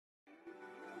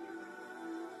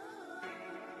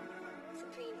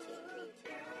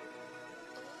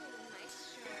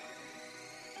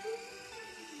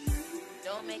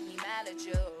Don't make me mad at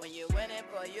you. When you win it,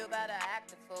 boy, you better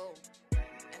act a fool.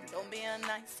 And don't be a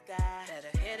nice guy.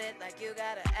 Better hit it like you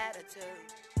got an attitude.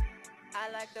 I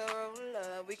like the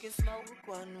roller. We can smoke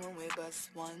one when we bust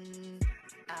one.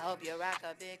 I hope you rock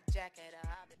a big jacket.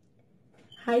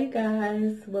 Hi you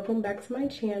guys, welcome back to my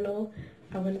channel.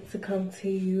 I wanted to come to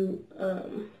you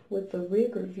with a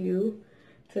wig review.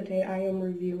 Today I am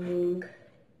reviewing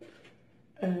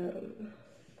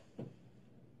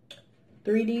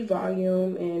 3D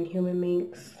Volume and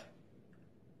Hs-Mink's,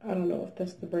 I don't know if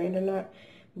that's the brand or not,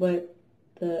 but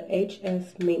the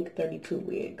Hs-Mink 32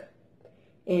 wig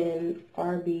in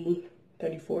RB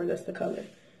 34, that's the color,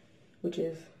 which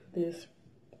is this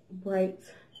bright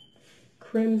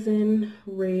crimson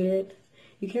red.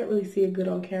 You can't really see it good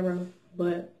on camera,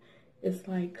 but it's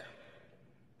like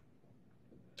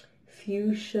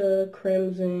fuchsia,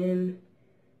 crimson,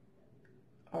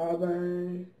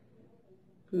 auburn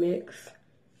mix.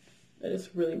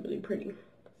 It's really, really pretty.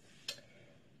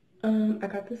 I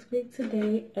got this wig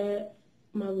today at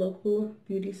my local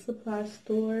beauty supply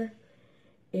store.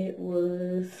 It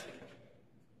was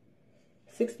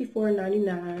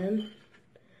 $64.99,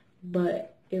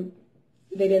 but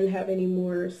they didn't have any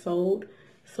more sold,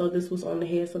 so this was on the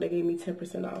head, so they gave me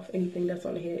 10% off. Anything that's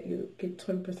on the head, you get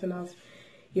 20% off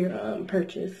your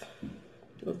purchase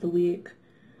of the wig.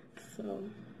 So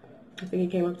I think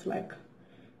it came up to like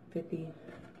 50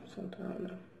 something, I don't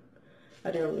know.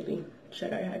 I didn't really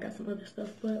check. I got some other stuff,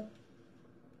 but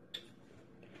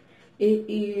it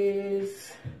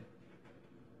is,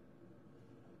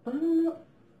 I don't know,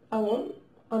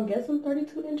 I'm guessing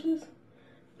 32 inches.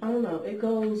 I don't know. It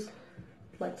goes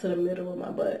like to the middle of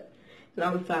my butt, and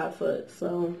I'm 5 foot,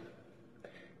 so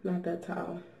not that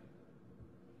tall.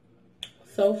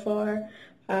 So far,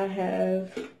 I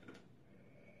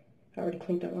already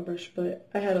cleaned out my brush, but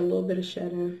I had a little bit of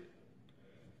shedding,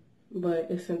 but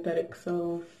it's synthetic,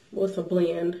 so, well, it's a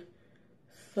blend,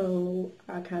 so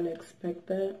I kind of expect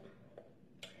that.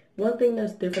 One thing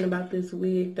that's different about this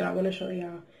wig that I want to show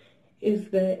y'all is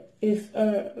that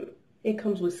it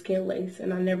comes with skin lace,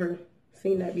 and I never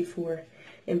seen that before.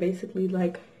 And basically,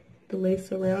 like, the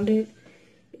lace around it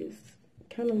is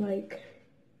kind of like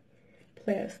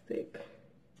plastic.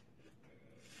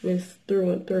 And it's through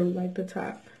and through, like the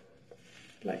top.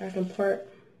 Like, I can part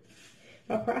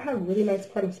my part. I have really nice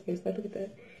parting space. Like, look at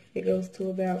that. It goes to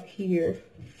about here.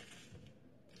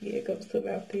 Yeah, it goes to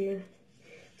about there.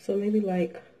 So maybe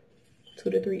like 2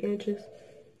 to 3 inches.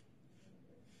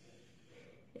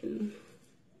 And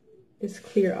it's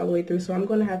clear all the way through, so I'm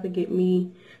gonna have to get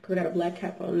me, because I got a black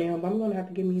cap on now, but I'm gonna have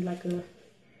to get me like a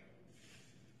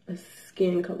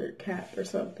skin colored cap or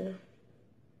something,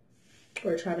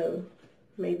 or try to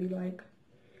maybe like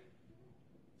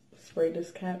spray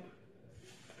this cap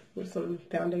with some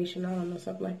foundation, I don't know,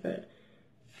 something like that.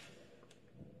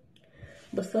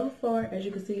 But so far, as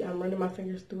you can see, I'm running my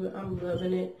fingers through it. I'm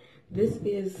loving it. This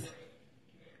is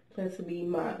planned to be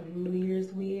my New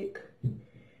Year's wig,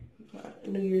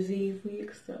 New Year's Eve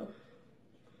wig, so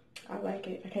I like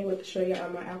it. I can't wait to show y'all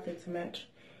my outfit to match,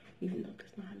 even though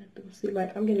there's not nothing. See,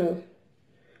 like, I'm getting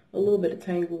a little bit of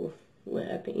tangle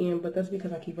at the end, but that's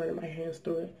because I keep running my hands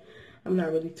through it. I'm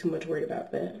not really too much worried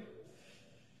about that.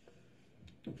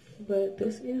 But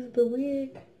this is the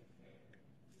wig.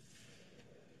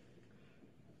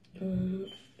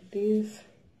 It is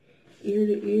ear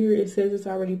to ear. It says it's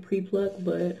already pre-plucked,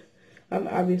 but I'm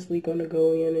obviously gonna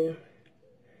go in and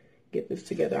get this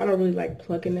together. I don't really like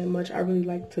plucking that much. I really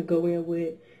like to go in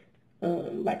with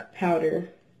like powder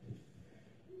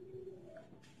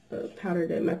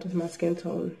that matches my skin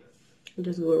tone, and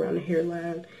just go around the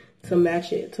hairline to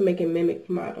match it, to make it mimic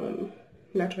my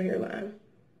natural hairline.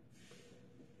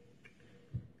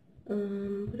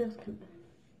 What else can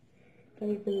I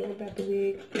don't even know about the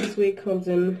wig. This wig comes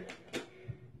in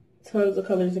tons of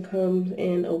colors. It comes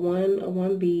in a 1, a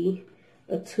 1B,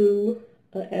 a 2,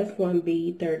 a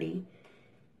F1B 30,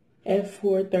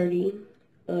 F430,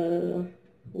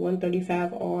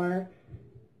 135R,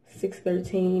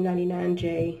 613,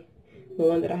 99J, the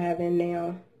one that I have in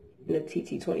now, and the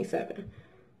TT27.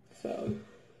 So,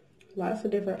 lots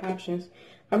of different options.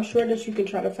 I'm sure that you can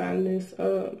try to find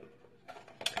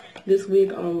this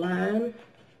wig online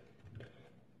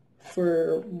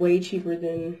for way cheaper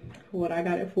than what I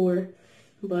got it for,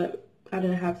 but I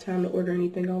didn't have time to order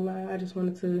anything online. I just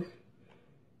wanted to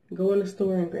go in the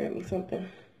store and grab me something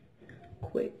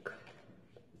quick.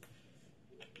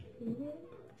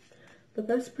 But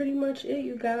that's pretty much it,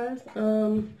 you guys.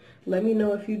 Let me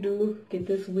know if you do get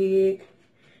this wig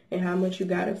and how much you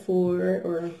got it for,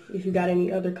 or if you got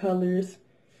any other colors.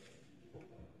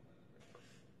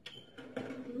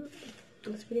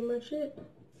 That's pretty much it.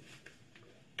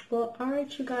 Well,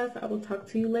 alright you guys, I will talk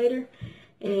to you later.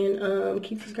 And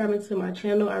keep subscribing to my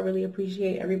channel. I really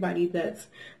appreciate everybody that's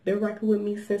been rocking with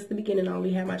me since the beginning. I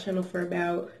only had my channel for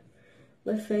about,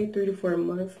 let's say, 3 to 4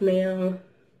 months now.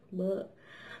 But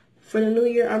for the new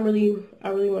year, I really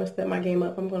want to step my game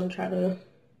up. I'm going to try to,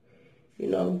 you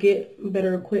know, get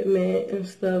better equipment and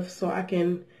stuff so I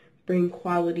can bring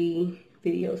quality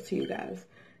videos to you guys,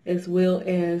 as well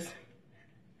as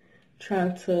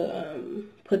trying to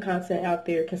put content out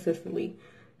there consistently.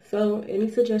 So any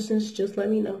suggestions, just let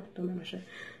me know. Don't mind my shirt.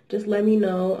 Just let me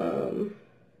know.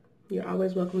 You're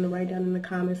always welcome to write down in the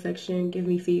comment section. Give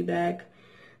me feedback.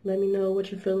 Let me know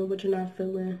what you're feeling, what you're not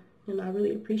feeling. And I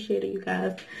really appreciate it, you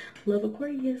guys. Love,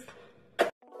 Aquarius.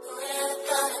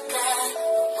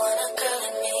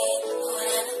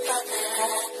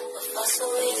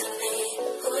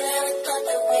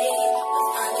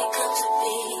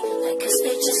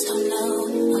 They just don't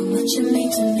know how much you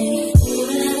mean to me.